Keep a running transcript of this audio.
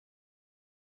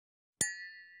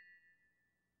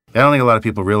I don't think a lot of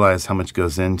people realize how much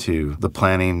goes into the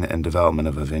planning and development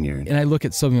of a vineyard. And I look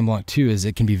at Sauvignon Blanc too, as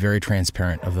it can be very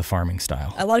transparent of the farming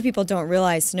style. A lot of people don't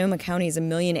realize Sonoma County is 1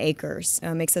 million acres.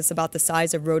 Makes us about the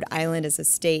size of Rhode Island as a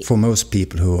state. For most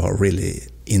people who are really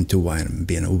into wine,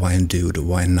 being a wine dude, a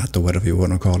wine nut, or whatever you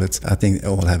want to call it, I think they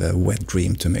all have a wet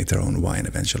dream to make their own wine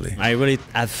eventually. I really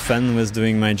have fun with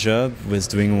doing my job, with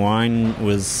doing wine,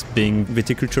 with being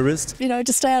viticulturist. You know,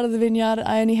 to stay out of the vineyard,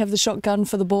 I only have the shotgun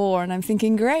for the bore, and I'm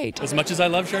thinking, great. As much as I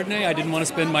love Chardonnay, I didn't want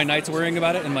to spend my nights worrying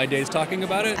about it and my days talking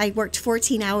about it. I worked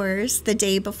 14 hours the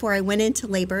day before I went into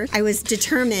labor. I was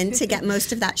determined to get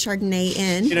most of that Chardonnay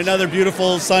in. Another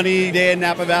beautiful sunny day in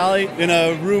Napa Valley in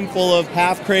a room full of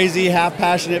half crazy, half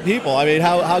passionate people. I mean,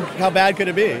 how bad could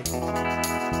it be?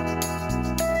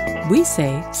 We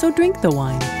say, so drink the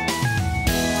wine.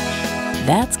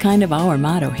 That's kind of our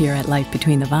motto here at Life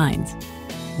Between the Vines.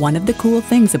 One of the cool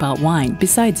things about wine,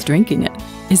 besides drinking it,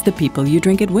 is the people you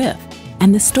drink it with.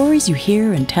 And the stories you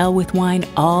hear and tell with wine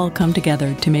all come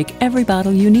together to make every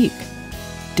bottle unique.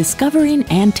 Discovering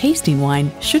and tasting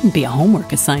wine shouldn't be a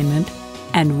homework assignment.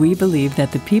 And we believe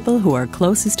that the people who are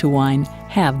closest to wine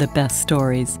have the best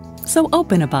stories. So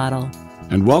open a bottle.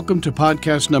 And welcome to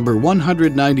podcast number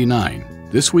 199.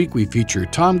 This week we feature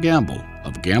Tom Gamble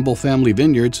of Gamble Family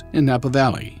Vineyards in Napa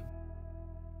Valley.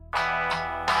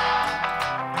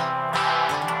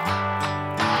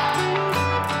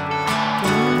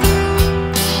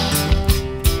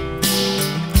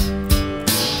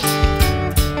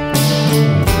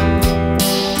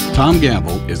 Tom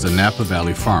Gamble is a Napa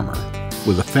Valley farmer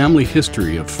with a family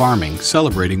history of farming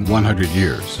celebrating 100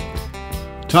 years.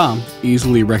 Tom,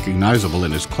 easily recognizable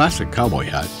in his classic cowboy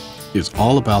hat, is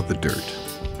all about the dirt.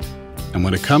 And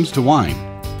when it comes to wine,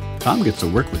 Tom gets to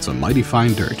work with some mighty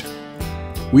fine dirt.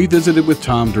 We visited with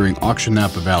Tom during Auction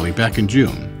Napa Valley back in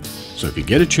June, so if you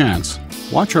get a chance,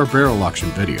 watch our barrel auction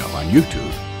video on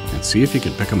YouTube and see if you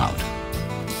can pick them out.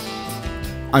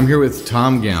 I'm here with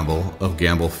Tom Gamble of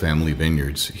Gamble Family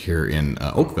Vineyards here in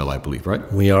Oakville, I believe,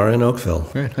 right? We are in Oakville.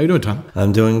 Right. How you doing, Tom?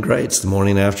 I'm doing great. It's the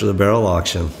morning after the barrel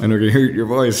auction. And we're going to hear your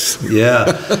voice. Yeah.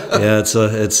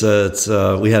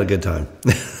 We had a good time.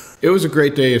 It was a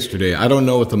great day yesterday. I don't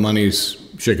know what the money's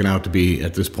shaken out to be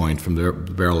at this point from the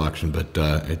barrel auction, but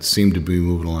it seemed to be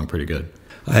moving along pretty good.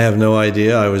 I have no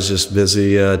idea. I was just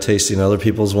busy tasting other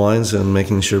people's wines and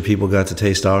making sure people got to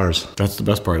taste ours. That's the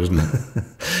best part, isn't it?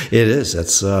 It is.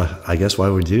 That's, I guess, why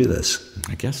we do this.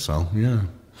 I guess so, yeah.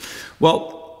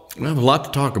 Well, we have a lot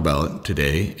to talk about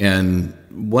today, and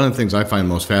one of the things I find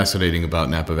most fascinating about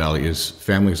Napa Valley is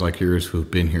families like yours who've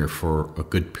been here for a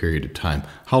good period of time.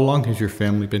 How long has your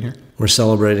family been here? We're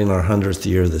celebrating our 100th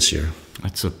year this year.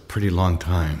 That's a pretty long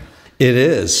time. It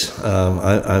is.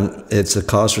 It's a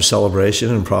cause for celebration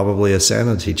and probably a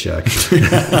sanity check.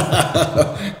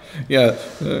 Yeah,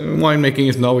 winemaking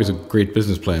isn't always a great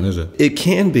business plan, is it? It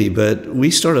can be, but we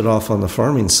started off on the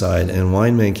farming side, and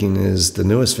winemaking is the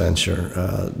newest venture.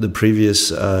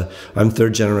 I'm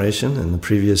third generation, and the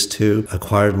previous two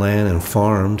acquired land and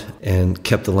farmed and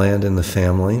kept the land in the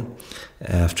family.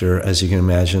 After, as you can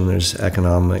imagine, there's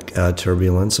economic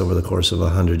turbulence over the course of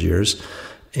 100 years.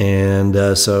 And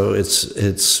so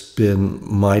it's been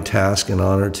my task and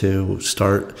honor to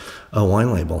start a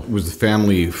wine label. Was the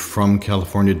family from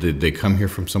California? Did they come here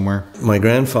from somewhere? My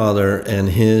grandfather and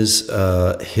his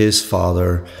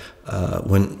father,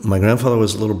 when my grandfather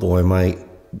was a little boy, my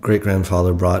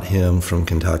great-grandfather brought him from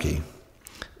Kentucky.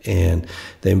 And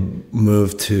they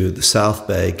moved to the South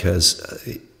Bay because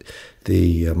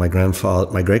my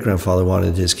great-grandfather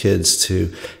wanted his kids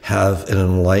to have an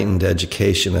enlightened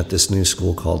education at this new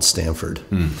school called Stanford.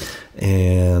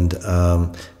 And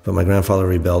but my grandfather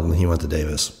rebelled and he went to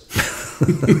Davis.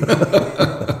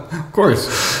 Of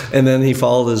course. And then he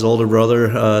followed his older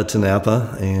brother to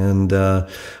Napa and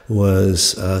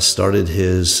started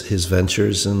his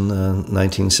ventures in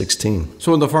 1916. So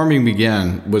when the farming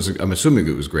began, I'm assuming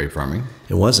it was grape farming?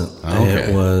 It wasn't. Oh, okay.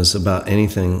 It was about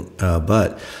anything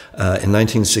but. In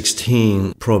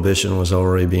 1916, Prohibition was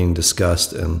already being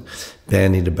discussed and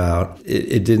bandied about.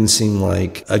 It didn't seem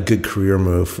like a good career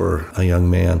move for a young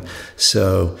man.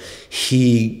 So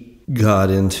he got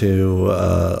into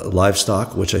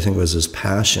livestock, which I think was his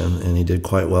passion, and he did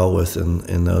quite well with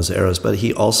in those eras. But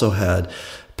he also had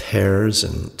pears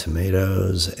and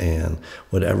tomatoes and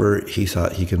whatever he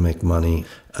thought he could make money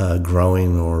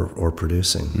growing or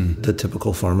producing. Mm-hmm. The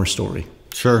typical farmer story.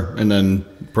 Sure. And then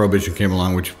Prohibition came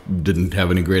along, which didn't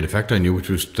have any great effect on you, which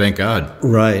was, thank God.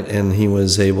 Right. And he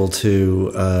was able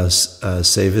to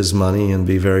save his money and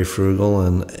be very frugal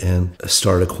and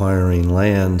start acquiring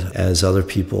land as other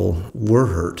people were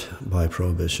hurt by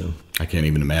Prohibition. I can't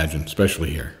even imagine, especially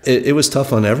here. It was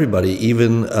tough on everybody.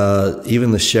 Even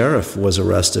the sheriff was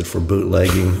arrested for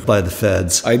bootlegging by the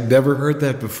feds. I'd never heard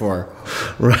that before.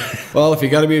 Right. Well, if you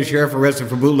got to be a sheriff arrested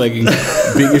for bootlegging,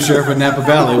 being a sheriff in Napa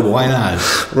Valley, why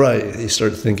not? Right. You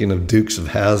start thinking of Dukes of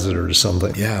Hazzard or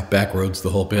something. Yeah, back roads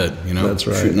the whole bit, you know. That's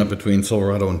right. Shooting up between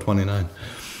Silverado and 29.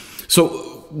 So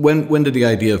when did the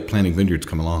idea of planting vineyards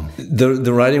come along?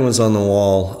 The writing was on the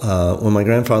wall. When my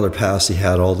grandfather passed, he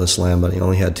had all this land, but he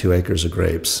only had 2 acres of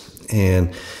grapes.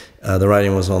 And the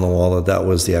writing was on the wall that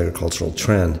was the agricultural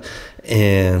trend.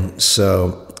 And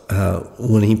so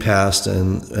when he passed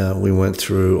and we went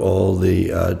through all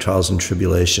the trials and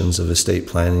tribulations of estate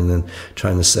planning and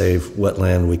trying to save what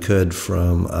land we could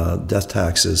from death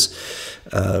taxes,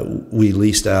 we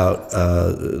leased out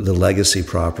the legacy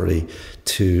property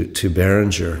to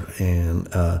Behringer, and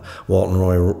Walt and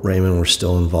Roy Raymond were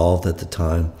still involved at the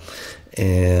time.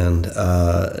 And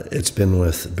it's been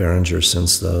with Behringer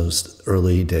since those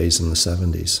early days in the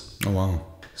 70s. Oh, wow.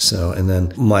 So, and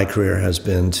then my career has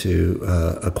been to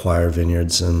acquire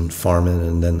vineyards and farm it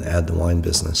and then add the wine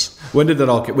business. When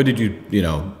did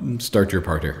you start your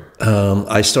part here?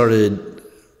 I started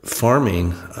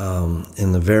farming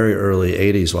in the very early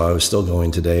 80s while I was still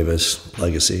going to Davis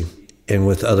Legacy. And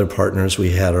with other partners,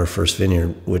 we had our first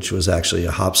vineyard, which was actually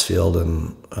a hops field,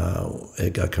 and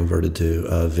it got converted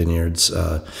to vineyards,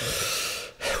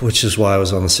 which is why I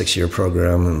was on the 6-year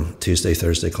program and Tuesday,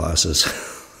 Thursday classes.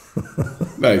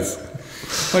 Nice.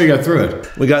 Well, you got through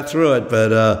it. We got through it,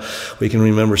 but we can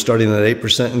remember starting at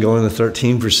 8% and going to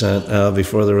 13%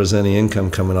 before there was any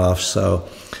income coming off. So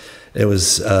it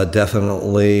was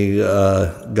definitely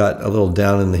got a little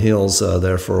down in the heels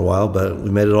there for a while, but we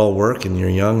made it all work. And you're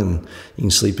young, and you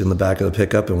can sleep in the back of the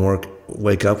pickup and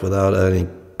wake up without any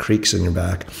creaks in your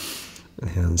back.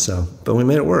 And so, but we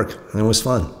made it work, and it was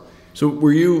fun. So,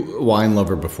 were you a wine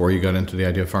lover before you got into the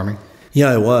idea of farming?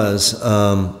 Yeah, I was.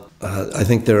 I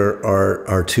think there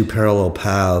are 2 parallel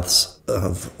paths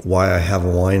of why I have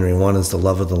a winery. One is the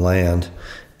love of the land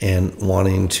and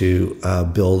wanting to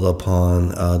build upon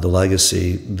the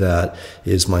legacy that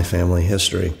is my family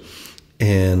history.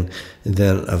 And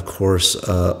then, of course,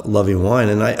 loving wine.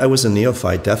 And I was a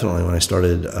neophyte, definitely, when I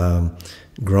started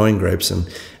growing grapes. And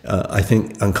I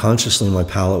think unconsciously my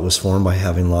palate was formed by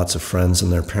having lots of friends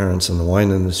and their parents in the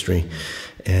wine industry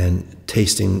and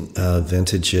tasting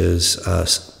vintages,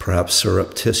 perhaps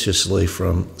surreptitiously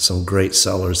from some great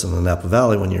cellars in the Napa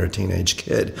Valley when you're a teenage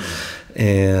kid.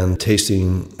 And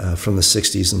tasting from the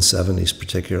 60s and 70s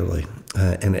particularly,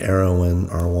 an era when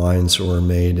our wines were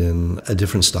made in a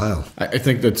different style. I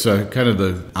think that's kind of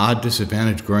the odd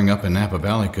disadvantage growing up in Napa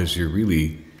Valley, because you're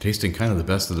really tasting kind of the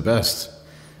best of the best.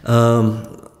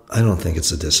 I don't think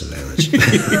it's a disadvantage.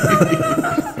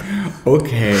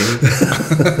 Okay.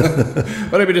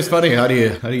 But I mean, it's funny, how do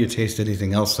you taste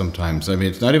anything else sometimes? I mean,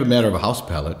 it's not even a matter of a house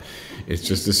palate. It's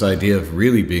just this idea of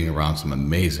really being around some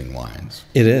amazing wines.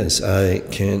 It is. I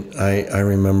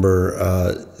remember,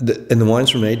 and the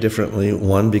wines were made differently.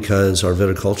 One, because our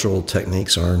viticultural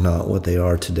techniques are not what they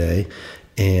are today,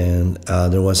 and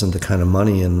there wasn't the kind of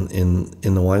money in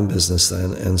the wine business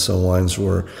then, and so wines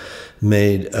were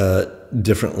made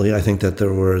differently. I think that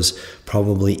there was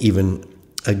probably even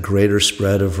a greater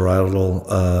spread of varietal,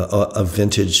 of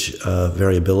vintage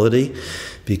variability,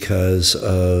 because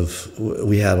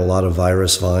we had a lot of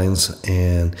virus vines,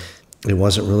 and it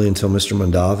wasn't really until Mr.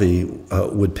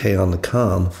 Mondavi would pay on the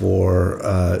come for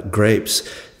grapes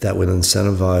that would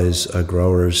incentivize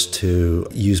growers to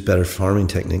use better farming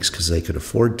techniques because they could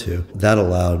afford to. That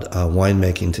allowed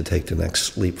winemaking to take the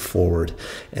next leap forward.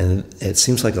 And it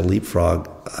seems like a leapfrog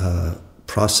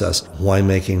process.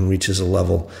 Winemaking reaches a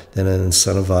level, then it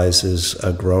incentivizes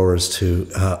growers to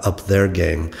up their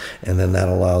game, and then that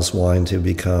allows wine to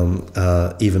become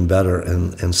even better,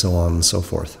 and so on and so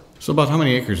forth. So about how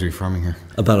many acres are you farming here?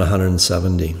 About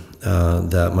 170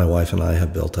 that my wife and I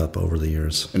have built up over the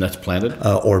years. And that's planted?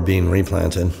 Or being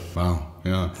replanted. Wow,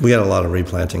 yeah. We got a lot of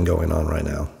replanting going on right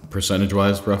now.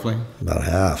 Percentage-wise, roughly? About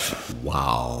half.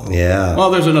 Wow. Yeah.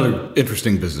 Well, there's another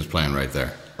interesting business plan right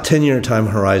there. 10-year time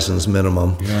horizons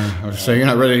minimum. Yeah, I was saying you're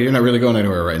not really going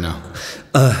anywhere right now.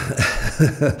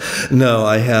 No,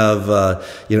 I have,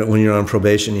 when you're on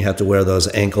probation, you have to wear those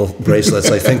ankle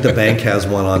bracelets. I think the bank has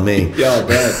one on me. Yeah,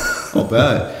 I'll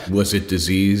bet. Was it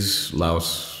disease,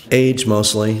 louse, Age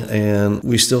mostly, and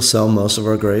we still sell most of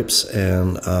our grapes,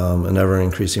 and an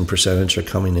ever-increasing percentage are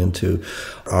coming into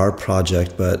our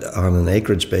project, but on an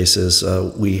acreage basis,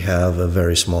 we have a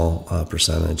very small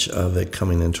percentage of it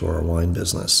coming into our wine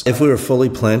business. If we were fully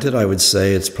planted, I would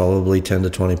say it's probably 10 to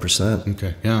 20%.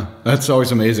 Okay, yeah. That's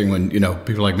always amazing when,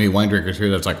 people like me, wine drinkers, hear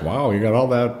that's like, wow, you got all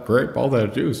that grape, all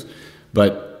that juice.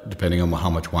 But depending on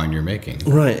how much wine you're making.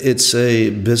 Right. It's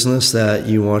a business that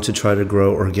you want to try to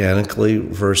grow organically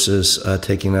versus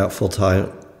taking out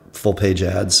full-page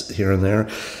ads here and there.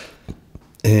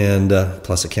 And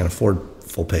plus I can't afford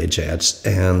full-page ads.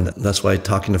 And that's why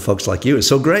talking to folks like you is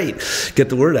so great. Get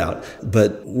the word out.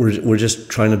 But we're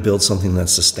just trying to build something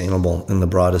that's sustainable in the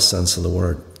broadest sense of the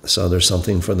word. So there's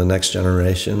something for the next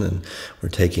generation, and we're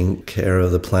taking care of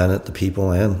the planet, the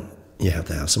people, and you have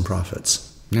to have some profits.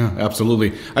 Yeah, absolutely.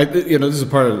 This is a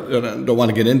part of, I don't want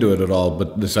to get into it at all,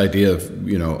 but this idea of,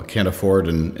 can't afford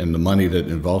and the money that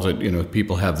involves it,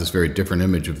 people have this very different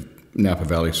image of Napa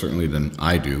Valley, certainly than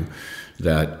I do,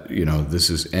 that, this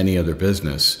is any other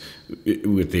business,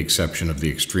 with the exception of the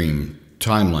extreme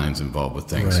timelines involved with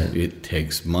things. Right. It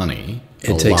takes money,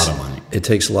 a lot of money. It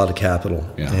takes a lot of capital,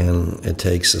 and it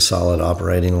takes a solid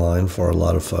operating line for a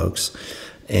lot of folks.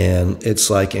 And it's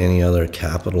like any other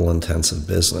capital-intensive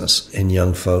business. And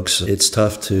young folks, it's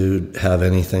tough to have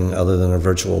anything other than a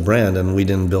virtual brand. And we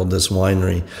didn't build this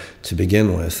winery to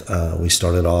begin with. We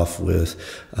started off with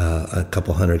a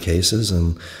couple hundred cases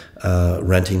and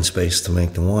renting space to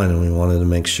make the wine. And we wanted to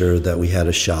make sure that we had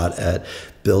a shot at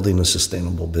building a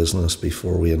sustainable business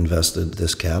before we invested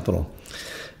this capital.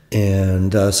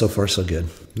 And so far, so good.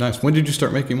 Nice. When did you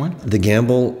start making wine? The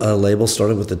Gamble label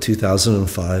started with the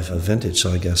 2005 vintage,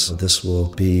 so I guess this will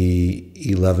be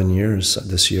 11 years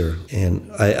this year. And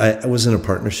I was in a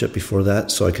partnership before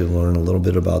that, so I could learn a little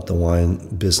bit about the wine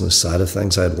business side of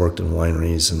things. I had worked in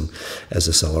wineries and as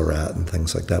a cellar rat and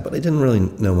things like that, but I didn't really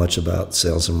know much about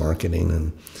sales and marketing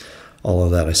and all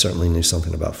of that. I certainly knew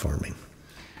something about farming.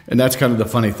 And that's kind of the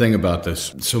funny thing about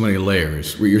this, so many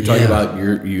layers. Where you're talking about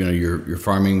you're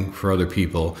farming for other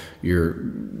people.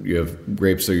 You have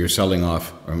grapes that you're selling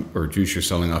off, or juice you're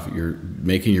selling off. You're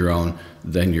making your own.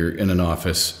 Then you're in an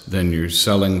office. Then you're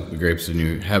selling the grapes, and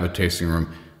you have a tasting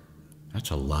room.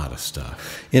 That's a lot of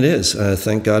stuff. It is.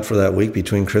 Thank God for that week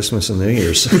between Christmas and New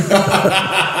Year's.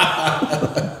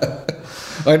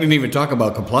 I didn't even talk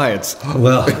about compliance.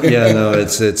 Well, yeah, no, it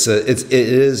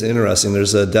is interesting.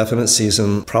 There's a definite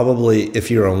season, probably if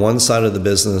you're on one side of the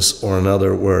business or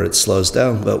another, where it slows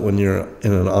down. But when you're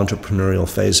in an entrepreneurial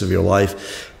phase of your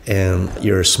life and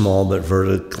you're a small but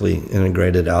vertically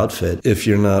integrated outfit, if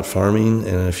you're not farming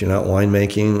and if you're not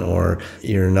winemaking or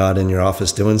you're not in your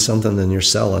office doing something, then you're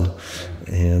selling.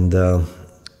 And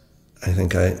I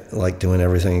think I like doing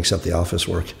everything except the office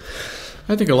work.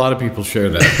 I think a lot of people share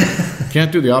that.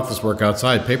 Can't do the office work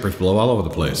outside. Papers blow all over the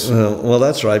place. Well,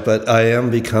 that's right. But I am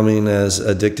becoming as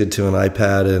addicted to an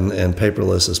iPad and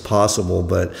paperless as possible.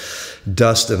 But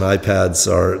dust and iPads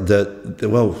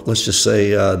let's just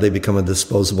say they become a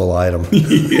disposable item.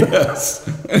 Yes.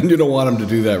 And you don't want them to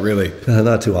do that, really.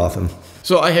 Not too often.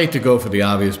 So I hate to go for the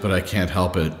obvious, but I can't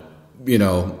help it.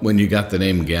 When you got the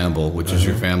name Gamble, which is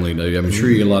your family, I'm sure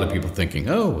you get a lot of people thinking,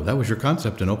 oh, that was your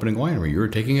concept in opening a winery. You were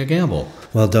taking a gamble.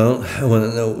 Well,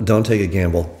 don't take a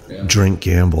gamble. Yeah. Drink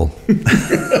Gamble.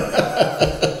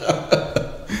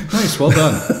 Nice, well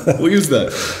done. We'll use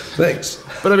that. Thanks.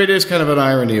 But it is kind of an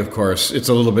irony, of course. It's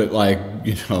a little bit like,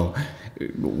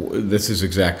 this is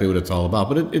exactly what it's all about.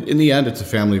 But in the end, it's a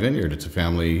family vineyard. It's a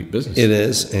family business. It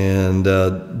is. And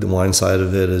the wine side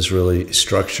of it is really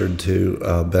structured to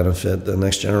benefit the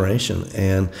next generation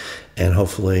and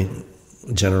hopefully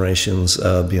generations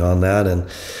beyond that. And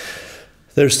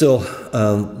there's still,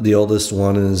 the oldest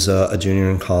one is a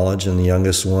junior in college and the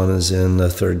youngest one is in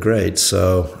the third grade.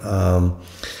 So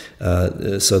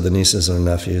the nieces and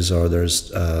nephews there's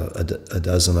a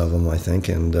dozen of them, I think,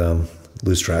 and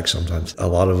lose track sometimes. A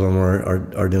lot of them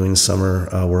are doing summer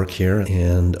work here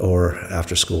or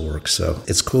after school work. So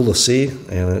it's cool to see,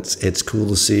 and it's cool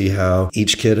to see how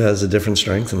each kid has a different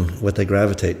strength and what they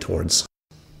gravitate towards.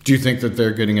 Do you think that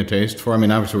they're getting a taste for?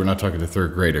 Obviously we're not talking to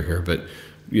third grader here, but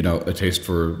a taste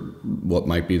for what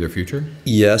might be their future?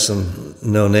 Yes, and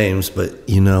no names, but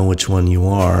you know which one you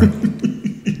are.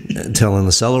 Telling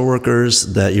the cellar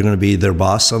workers that you're going to be their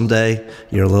boss someday.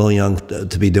 You're a little young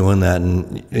to be doing that,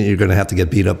 and you're going to have to get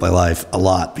beat up by life a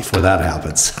lot before that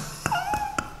happens.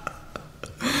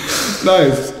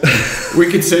 Nice. We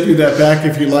could send you that back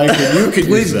if you like, and you could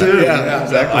Please use that. do. Yeah,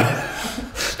 exactly.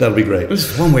 That'll be great.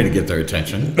 This is one way to get their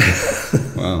attention.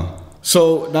 Wow.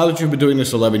 So now that you've been doing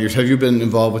this 11 years, have you been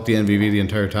involved with the NVV the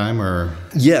entire time, or?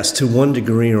 Yes, to one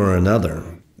degree or another.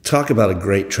 Talk about a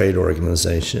great trade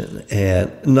organization,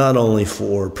 and not only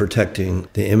for protecting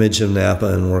the image of Napa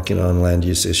and working on land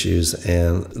use issues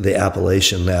and the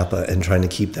appellation Napa and trying to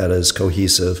keep that as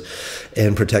cohesive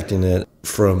and protecting it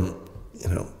from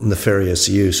nefarious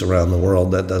use around the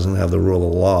world that doesn't have the rule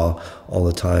of law all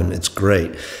the time. It's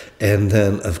great. And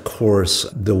then, of course,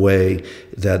 the way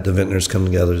that the vintners come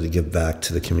together to give back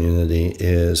to the community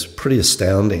is pretty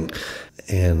astounding.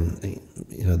 And,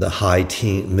 the high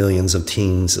millions of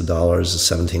teens of dollars,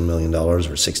 $17 million or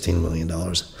 $16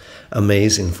 million.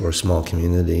 Amazing for a small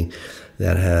community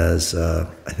that has,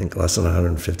 I think, less than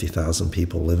 150,000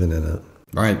 people living in it.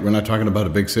 All right, we're not talking about a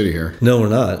big city here. No, we're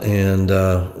not. And,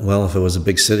 if it was a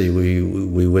big city,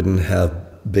 we wouldn't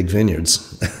have big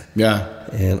vineyards.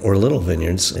 Yeah. Or little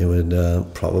vineyards. It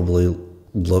would probably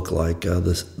look like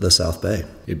the South Bay.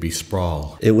 It'd be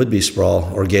sprawl. It would be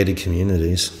sprawl or gated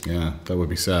communities. Yeah, that would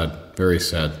be sad. Very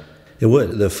sad. It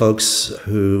would. The folks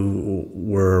who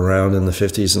were around in the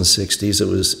 50s and 60s, it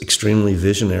was extremely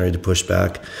visionary to push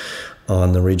back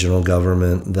on the regional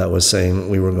government that was saying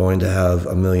we were going to have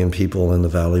 1 million people in the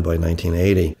valley by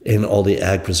 1980. And all the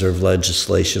ag preserve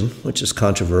legislation, which is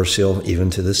controversial even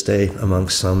to this day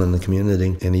amongst some in the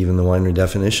community, and even the winery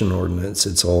definition ordinance,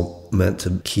 it's all meant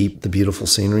to keep the beautiful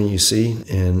scenery you see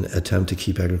and attempt to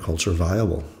keep agriculture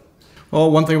viable. Well,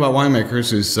 one thing about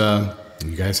winemakers is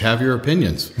you guys have your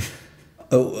opinions.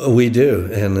 Oh, we do,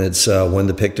 and it's when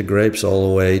to pick the grapes all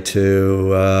the way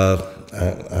to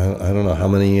I don't know how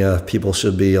many people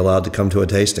should be allowed to come to a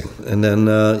tasting. And then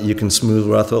you can smooth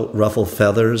ruffle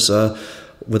feathers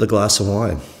with a glass of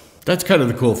wine. That's kind of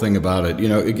the cool thing about it.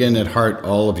 Again, at heart,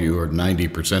 all of you, or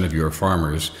 90% of you, are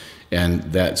farmers, and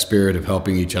that spirit of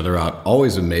helping each other out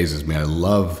always amazes me. I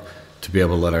love to be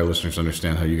able to let our listeners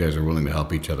understand how you guys are willing to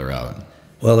help each other out.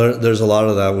 Well, there's a lot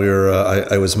of that.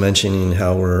 I was mentioning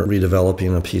how we're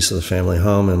redeveloping a piece of the family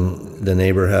home, and the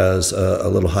neighbor has a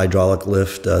little hydraulic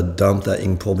lift dump that you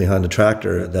can pull behind a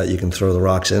tractor that you can throw the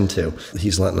rocks into.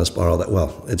 He's letting us borrow that.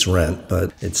 Well, it's rent,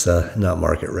 but it's not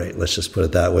market rate. Let's just put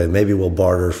it that way. Maybe we'll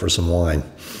barter for some wine.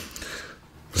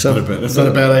 That's not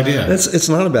a bad idea. It's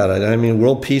not a bad idea. I mean,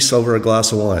 world peace over a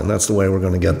glass of wine. That's the way we're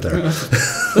going to get there.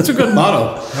 That's a good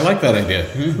motto. I like that idea.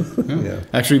 Yeah.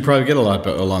 Actually, you'd probably get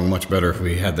along much better if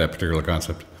we had that particular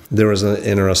concept. There was an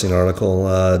interesting article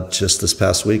just this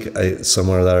past week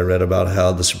somewhere that I read about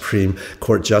how the Supreme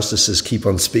Court justices keep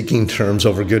on speaking terms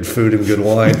over good food and good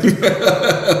wine.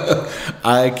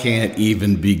 I can't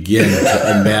even begin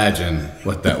to imagine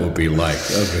what that would be like.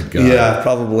 Oh, good God. Yeah,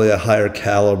 probably a higher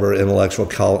caliber intellectual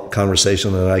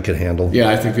conversation than I could handle. Yeah,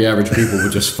 I think the average people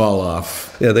would just fall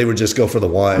off. Yeah, they would just go for the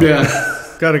wine. Yeah.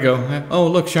 Gotta go. Oh,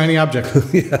 look, shiny object.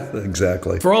 Yeah,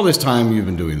 exactly. For all this time you've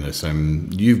been doing this,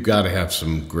 you've got to have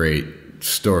some great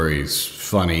stories,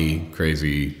 funny,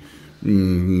 crazy,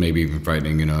 maybe even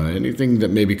frightening, anything that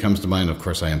maybe comes to mind. Of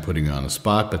course, I am putting you on the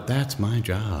spot, but that's my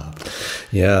job.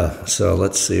 Yeah, so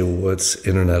let's see what's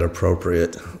internet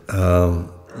appropriate.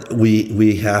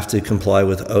 We have to comply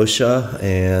with OSHA,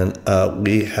 and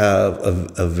we have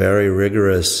a very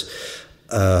rigorous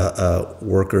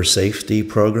worker safety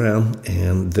program,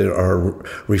 and there are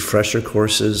refresher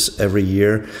courses every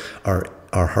year.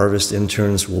 Our harvest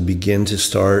interns will begin to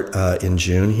start in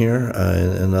June here,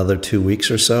 in another 2 weeks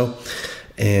or so,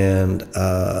 and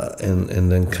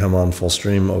then come on full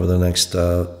stream over the next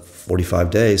 45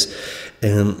 days.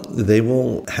 And they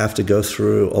will have to go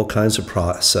through all kinds of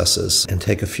processes and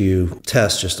take a few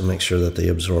tests just to make sure that they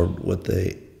absorb what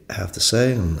they have to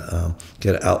say, and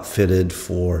get outfitted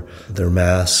for their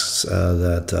masks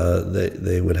that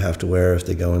they would have to wear if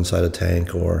they go inside a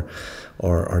tank or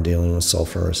are dealing with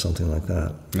sulfur or something like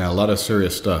that. Yeah, a lot of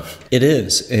serious stuff. It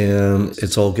is, and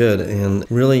it's all good. And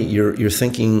really, you're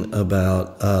thinking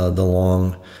about the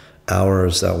long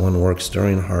hours that one works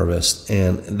during harvest,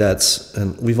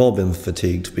 and we've all been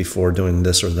fatigued before doing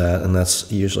this or that, and that's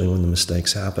usually when the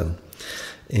mistakes happen.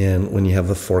 And when you have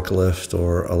a forklift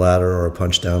or a ladder or a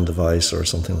punch-down device or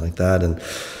something like that, and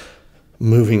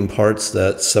moving parts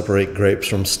that separate grapes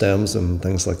from stems and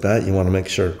things like that, you want to make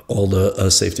sure all the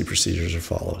safety procedures are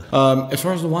followed. As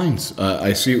far as the wines,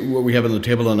 I see what we have on the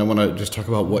table, and I want to just talk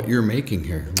about what you're making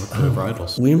here. What kind of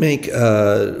varietals?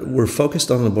 We're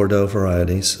focused on the Bordeaux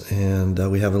varieties, and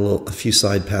we have a few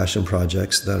side passion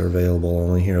projects that are available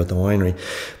only here at the winery.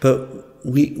 But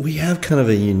we have kind of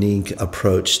a unique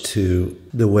approach to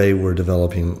the way we're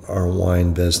developing our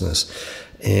wine business.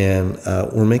 And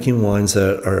we're making wines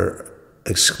that are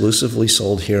exclusively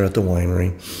sold here at the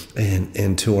winery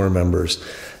and to our members.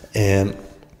 And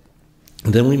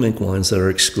And then we make wines that are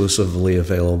exclusively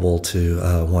available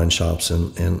to wine shops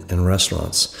and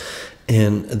restaurants.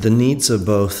 And the needs of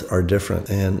both are different.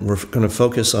 And we're going to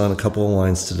focus on a couple of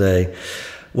wines today.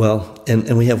 Well,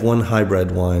 and we have one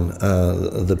hybrid wine,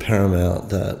 the Paramount,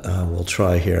 that we'll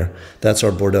try here. That's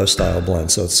our Bordeaux-style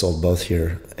blend, so it's sold both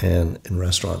here and in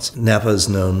restaurants. Napa is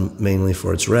known mainly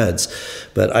for its reds,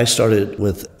 but I started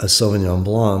with a Sauvignon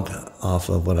Blanc off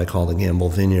of what I call the Gamble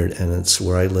Vineyard, and it's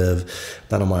where I live,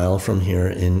 about a mile from here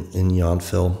in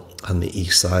Yountville, on the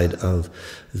east side of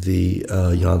the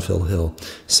Yountville Hill,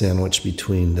 sandwiched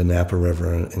between the Napa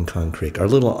River and Con Creek, our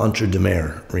little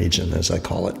entre-deux-mer region, as I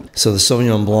call it. So the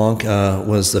Sauvignon Blanc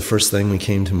was the first thing we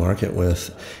came to market with.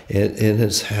 It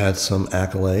has had some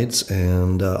accolades,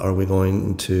 and are we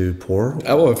going to pour?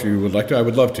 Oh, if you would like to, I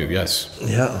would love to, yes.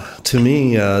 Yeah. To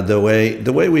me, the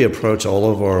way we approach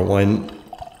all of our wine,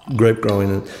 grape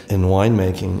growing and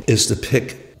winemaking is to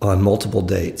pick on multiple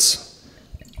dates.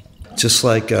 Just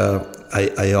like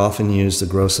I often use the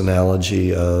gross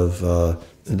analogy of,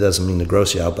 it doesn't mean to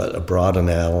gross you out, but a broad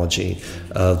analogy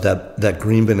of that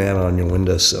green banana on your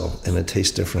windowsill, and it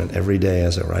tastes different every day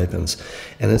as it ripens.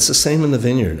 And it's the same in the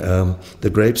vineyard. The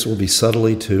grapes will be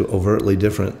subtly to overtly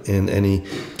different in any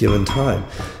given time.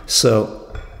 So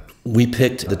we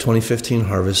picked the 2015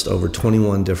 harvest over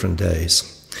 21 different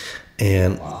days.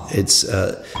 And it's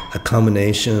a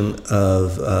combination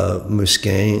of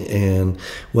Muscat and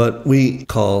what we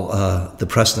call the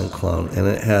Preston clone. And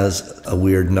it has a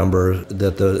weird number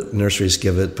that the nurseries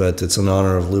give it, but it's in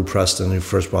honor of Lou Preston, who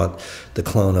first brought the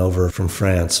clone over from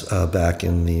France back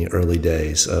in the early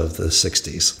days of the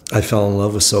 60s. I fell in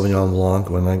love with Sauvignon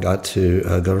Blanc when I got to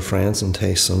go to France and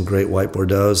taste some great white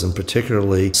Bordeauxs, and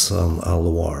particularly some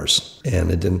Loirs.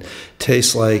 And it didn't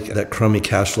taste like that crummy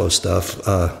cash flow stuff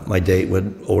my date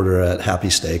would order at Happy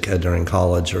Steak during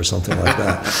college or something like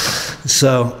that.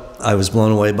 So I was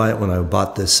blown away by it when I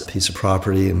bought this piece of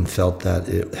property and felt that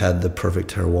it had the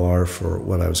perfect terroir for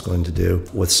what I was going to do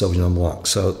with Sauvignon Blanc.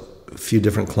 So a few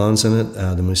different clones in it,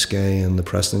 the Muscat and the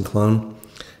Preston clone,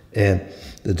 and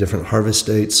the different harvest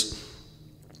dates.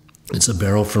 It's a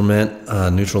barrel ferment,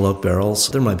 neutral oak barrels.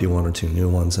 There might be one or two new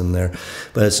ones in there,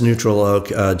 but it's neutral oak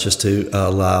just to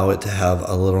allow it to have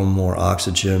a little more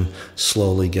oxygen,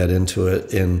 slowly get into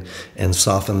it and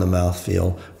soften the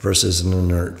mouthfeel versus an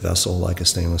inert vessel like a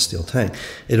stainless steel tank.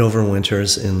 It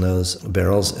overwinters in those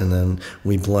barrels, and then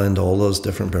we blend all those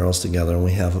different barrels together, and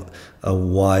we have a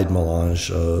wide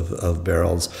melange of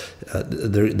barrels.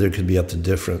 There could be up to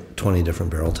 20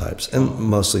 different barrel types, and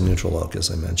mostly neutral oak,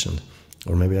 as I mentioned.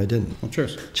 Or maybe I didn't. Well,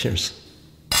 cheers. Cheers.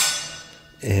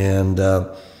 And by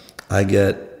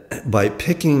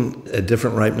picking at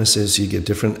different ripenesses, you get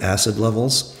different acid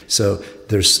levels. So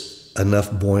there's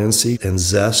enough buoyancy and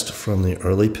zest from the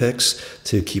early picks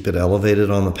to keep it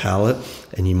elevated on the palate,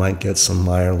 and you might get some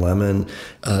Meyer lemon.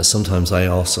 Sometimes I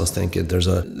also think there's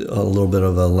a little bit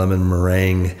of a lemon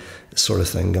meringue sort of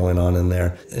thing going on in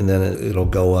there. And then it'll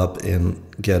go up and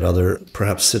get other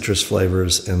perhaps citrus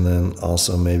flavors, and then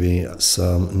also maybe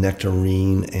some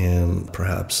nectarine, and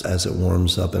perhaps as it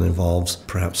warms up and evolves,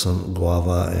 perhaps some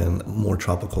guava and more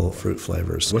tropical fruit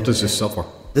flavors. What does this sell for?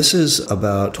 This is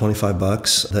about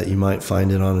 $25 that you might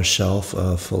find it on a shelf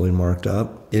fully marked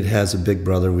up. It has a big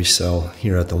brother we sell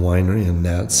here at the winery, and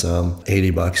that's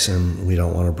 $80, and we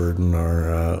don't want to burden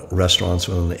our restaurants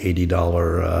with an $80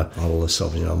 bottle of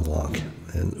Sauvignon Blanc.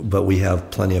 But we have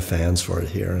plenty of fans for it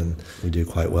here, and we do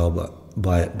quite well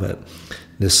by it. But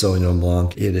this Sauvignon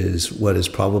Blanc, it is what is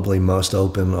probably most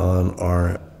open on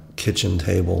our kitchen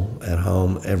table at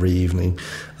home every evening.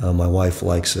 My wife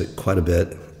likes it quite a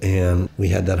bit. And we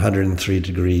had that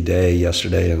 103-degree day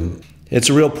yesterday, and it's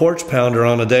a real porch pounder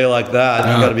on a day like that.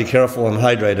 You got to be careful and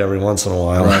hydrate every once in a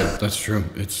while. Right, that's true.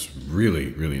 It's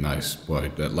really, really nice.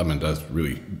 Boy, that lemon does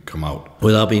really come out.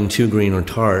 Without being too green or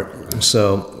tart.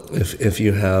 So if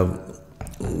you have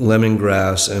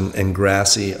lemongrass and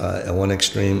grassy at one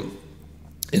extreme,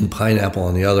 and pineapple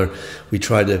on the other, we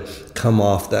try to come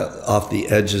off the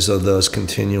edges of that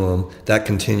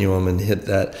continuum, and hit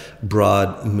that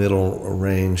broad middle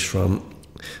range from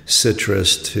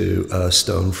citrus to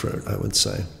stone fruit, I would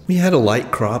say. We had a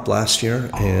light crop last year,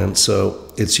 and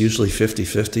so it's usually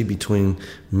 50-50 between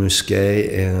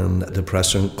Muscat and the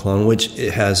Preston clone, which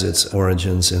it has its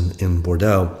origins in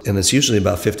Bordeaux. And it's usually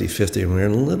about 50-50, and we're a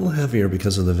little heavier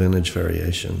because of the vintage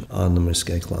variation on the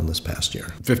Muscat clone this past year.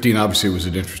 15 obviously was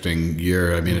an interesting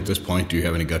year. I mean, at this point, do you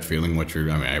have any gut feeling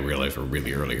I realize we're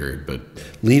really early here, but...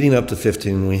 Leading up to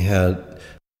 15, we had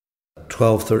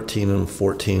 12, 13, and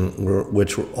 14,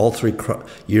 which were all 3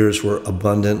 years were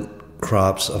abundant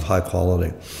crops of high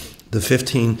quality. The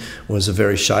 15 was a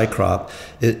very shy crop.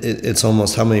 It's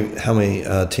almost how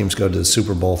many teams go to the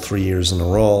Super Bowl 3 years in a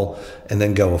row and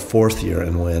then go a fourth year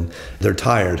and win. They're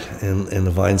tired, and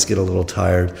the vines get a little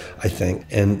tired, I think,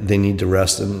 and they need to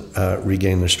rest and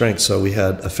regain their strength. So we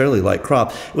had a fairly light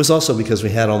crop. It was also because we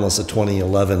had almost a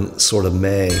 2011 sort of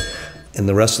May, and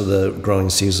the rest of the growing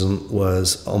season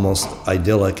was almost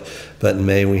idyllic. But in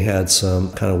May we had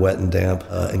some kind of wet and damp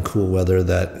and cool weather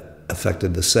that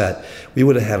affected the set. We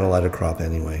would have had a lighter crop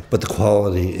anyway. But the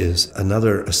quality is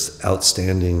another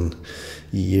outstanding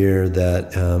year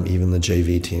that even the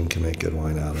JV team can make good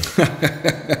wine out of.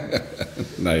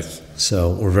 Nice.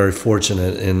 So we're very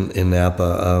fortunate in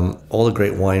Napa. All the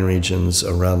great wine regions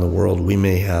around the world, we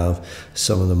may have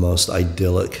some of the most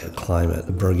idyllic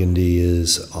climate. Burgundy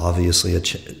is obviously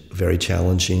very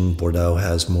challenging. Bordeaux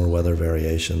has more weather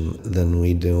variation than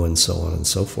we do, and so on and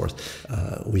so forth.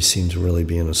 We seem to really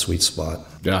be in a sweet spot.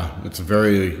 Yeah, it's a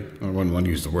very, I wouldn't want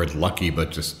to use the word lucky, but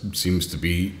just seems to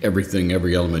be everything,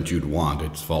 every element you'd want.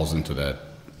 It falls into that.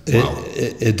 Wow.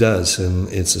 It does, and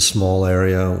it's a small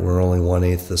area. We're only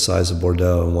 1/8 the size of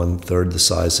Bordeaux and 1/3 the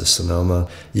size of Sonoma.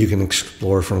 You can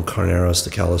explore from Carneros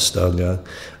to Calistoga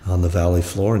on the valley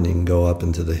floor, and you can go up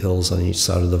into the hills on each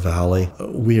side of the valley.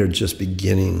 We are just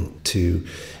beginning to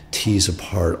tease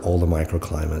apart all the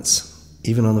microclimates,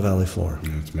 even on the valley floor. Yeah,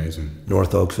 it's amazing.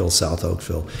 North Oakville, South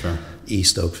Oakville, sure.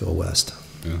 East Oakville, West.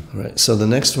 Yeah. All right. So the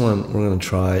next one we're going to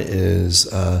try is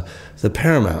the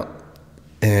Paramount.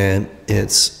 And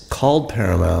it's called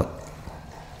Paramount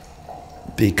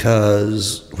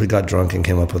because we got drunk and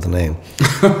came up with a name.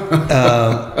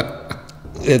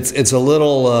 It's a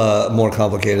little more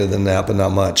complicated than that, but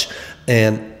not much.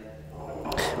 And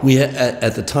we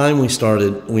at the time we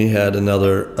started, we had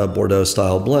another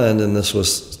Bordeaux-style blend, and this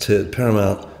was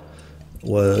Paramount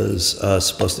was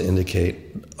supposed to indicate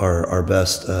our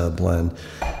best blend.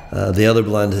 The other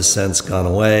blend has since gone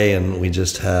away, and we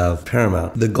just have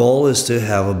Paramount. The goal is to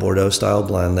have a Bordeaux-style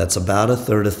blend that's about a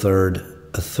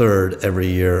third every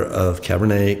year of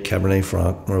Cabernet, Cabernet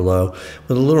Franc, Merlot,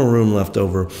 with a little room left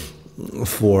over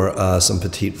for some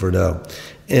Petit Verdot.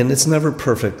 And it's never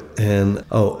perfect. And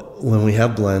when we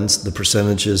have blends, the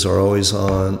percentages are always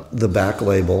on the back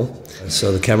label.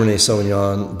 So the Cabernet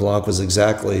Sauvignon Blanc was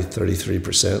exactly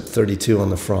 33%, 32% on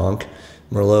the Franc.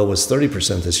 Merlot was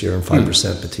 30% this year and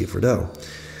 5% Petit Verdot.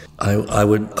 I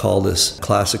would call this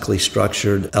classically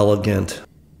structured, elegant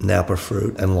Napa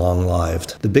fruit and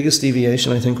long-lived. The biggest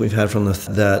deviation I think we've had from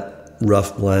that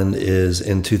rough blend is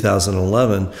in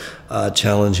 2011,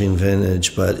 challenging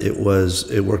vintage, but it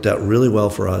worked out really well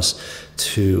for us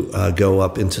to go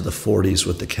up into the 40s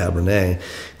with the Cabernet,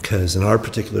 because in our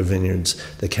particular vineyards,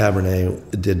 the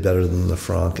Cabernet did better than the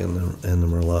Franc and the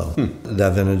Merlot.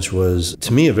 That vintage was,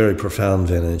 to me, a very profound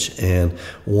vintage, and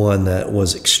one that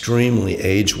was extremely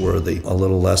age-worthy, a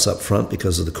little less up front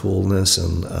because of the coolness,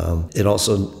 and it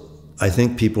also, I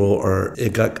think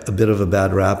it got a bit of a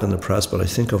bad rap in the press, but I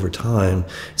think over time,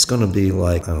 it's going to be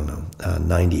like,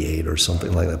 98 or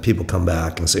something like that. People come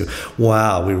back and say,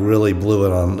 wow, we really blew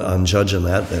it on judging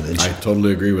that vintage. I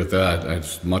totally agree with that.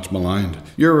 It's much maligned.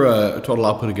 Your total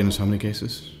output again is how many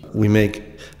cases? We make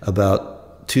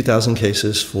about 2,000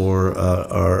 cases for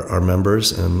our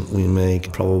members, and we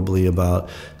make probably about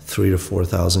 3,000 to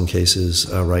 4,000 cases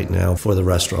right now for the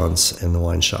restaurants and the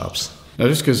wine shops. Now,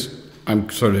 just because I'm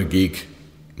sort of a geek.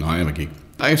 No, I am a geek.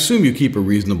 I assume you keep a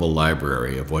reasonable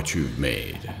library of what you've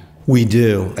made. We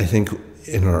do. I think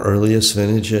in our earliest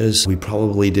vintages, we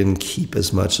probably didn't keep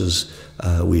as much as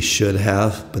we should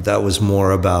have, but that was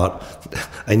more about,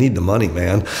 I need the money,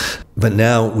 man. But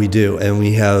now we do, and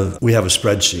we have a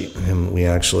spreadsheet, and we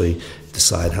actually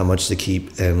decide how much to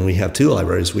keep, and we have two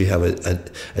libraries. We have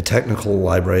a technical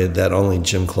library that only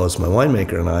Jim Close, my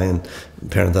winemaker, and I, and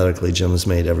parenthetically, Jim has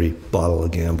made every bottle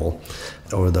of Gamble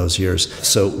over those years.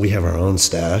 So we have our own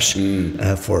stash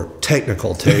for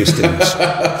technical tastings.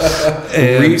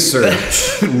 And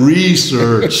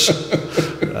research.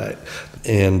 Right.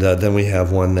 And then we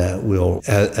have one that will,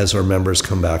 as our members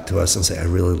come back to us and say, I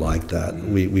really like that.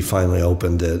 We finally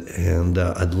opened it, and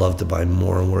I'd love to buy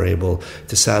more, and we're able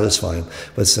to satisfy them.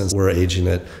 But since we're aging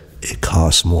it, it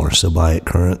costs more, so buy it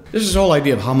current. This whole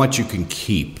idea of how much you can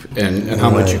keep and how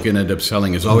much you can end up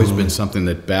selling has always been something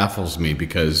that baffles me,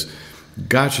 because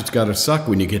gosh, it's got to suck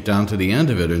when you get down to the end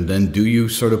of it. And then do you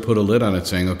sort of put a lid on it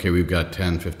saying, okay, we've got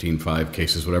 10, 15, 5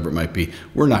 cases, whatever it might be.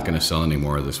 We're not going to sell any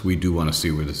more of this. We do want to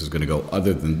see where this is going to go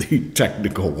other than the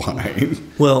technical wine.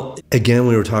 Well, again,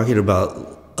 we were talking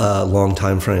about long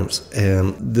time frames,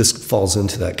 and this falls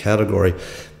into that category.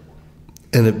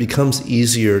 And it becomes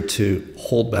easier to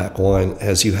hold back wine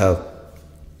as you have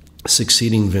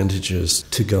succeeding vintages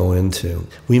to go into.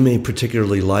 We may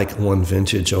particularly like one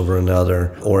vintage over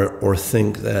another, or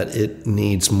think that it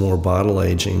needs more bottle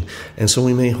aging, and so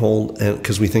we may hold,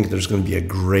 because we think there's going to be a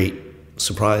great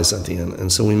surprise at the end,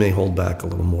 and so we may hold back a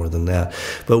little more than that.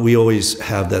 But we always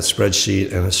have that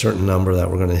spreadsheet and a certain number that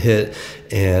we're going to hit,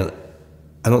 and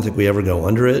I don't think we ever go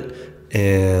under it.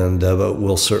 And but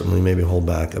we'll certainly maybe hold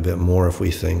back a bit more if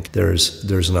we think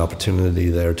there's an opportunity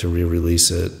there to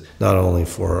re-release it, not only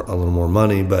for a little more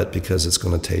money, but because it's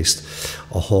going to taste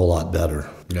a whole lot better.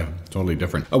 Yeah, totally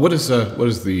different. What does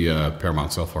the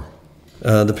Paramount sell for?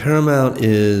 The Paramount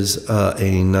is a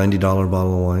 $90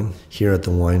 bottle of wine here at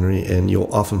the winery, and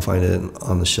you'll often find it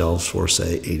on the shelves for,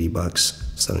 say, $80,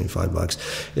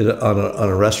 $75. On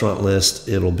a restaurant list,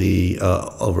 it'll be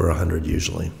over 100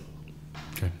 usually.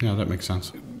 Okay, yeah, that makes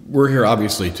sense. We're here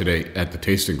obviously today at the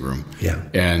tasting room. Yeah.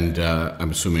 And I'm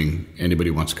assuming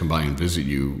anybody who wants to come by and visit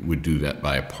you would do that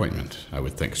by appointment, I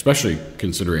would think, especially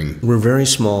considering... We're very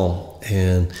small,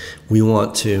 and we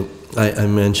want to... I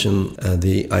mentioned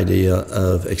the idea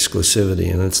of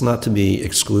exclusivity, and it's not to be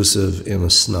exclusive in a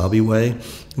snobby way,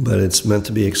 but it's meant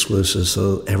to be exclusive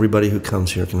so everybody who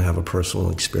comes here can have a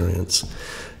personal experience.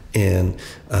 And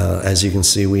as you can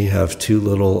see, we have two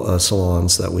little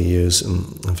salons that we use. And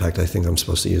in fact, I think I'm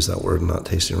supposed to use that word, not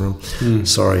tasting room.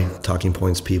 Sorry, Talking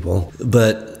Points people.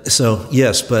 But so,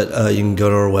 yes, but you can go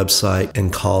to our website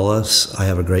and call us. I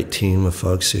have a great team of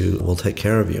folks who will take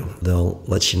care of you. They'll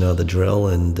let you know the drill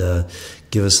and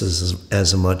give us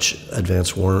as much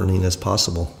advance warning as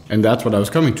possible. And that's what I was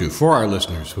coming to. For our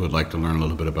listeners who would like to learn a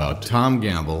little bit about Tom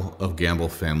Gamble of Gamble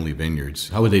Family Vineyards,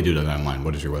 how would they do that online?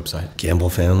 What is your website?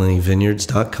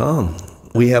 GambleFamilyVineyards.com.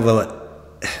 We have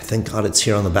thank God it's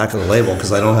here on the back of the label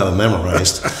because I don't have it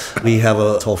memorized. We have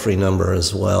a toll-free number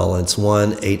as well. It's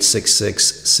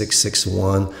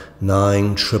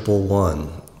 1-866-661-9111.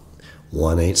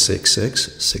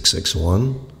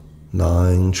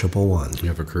 1-866-661-9111. You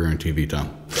have a career in TV,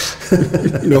 Tom.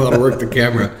 You know how to work the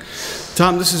camera.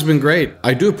 Tom, this has been great.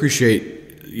 I do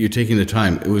appreciate you taking the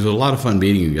time. It was a lot of fun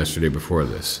meeting you yesterday before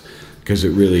this, because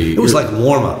it was like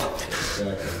warm-up.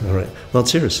 Exactly. All right. Well,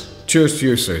 cheers. Cheers to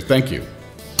you, sir. Thank you.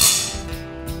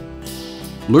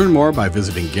 Learn more by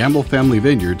visiting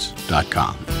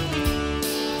GambleFamilyVineyards.com.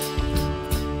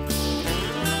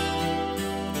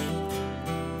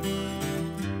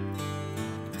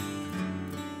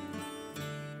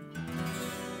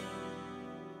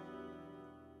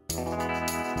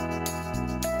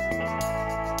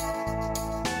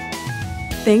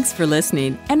 Thanks for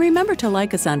listening, and remember to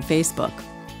like us on Facebook.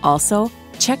 Also,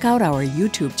 check out our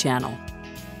YouTube channel.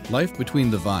 Life Between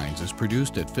the Vines is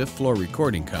produced at Fifth Floor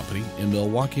Recording Company in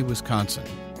Milwaukee, Wisconsin.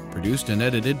 Produced and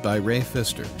edited by Ray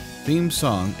Pfister. Theme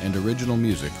song and original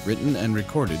music written and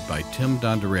recorded by Tim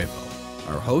Dondarevo.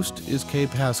 Our host is Kay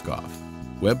Paskoff.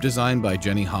 Web design by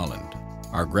Jenny Holland.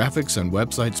 Our graphics and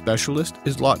website specialist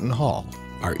is Lawton Hall.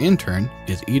 Our intern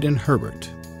is Eden Herbert.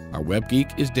 Our web geek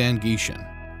is Dan Gieshin.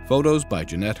 Photos by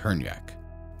Jeanette Hernyak.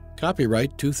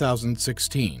 Copyright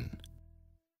 2016.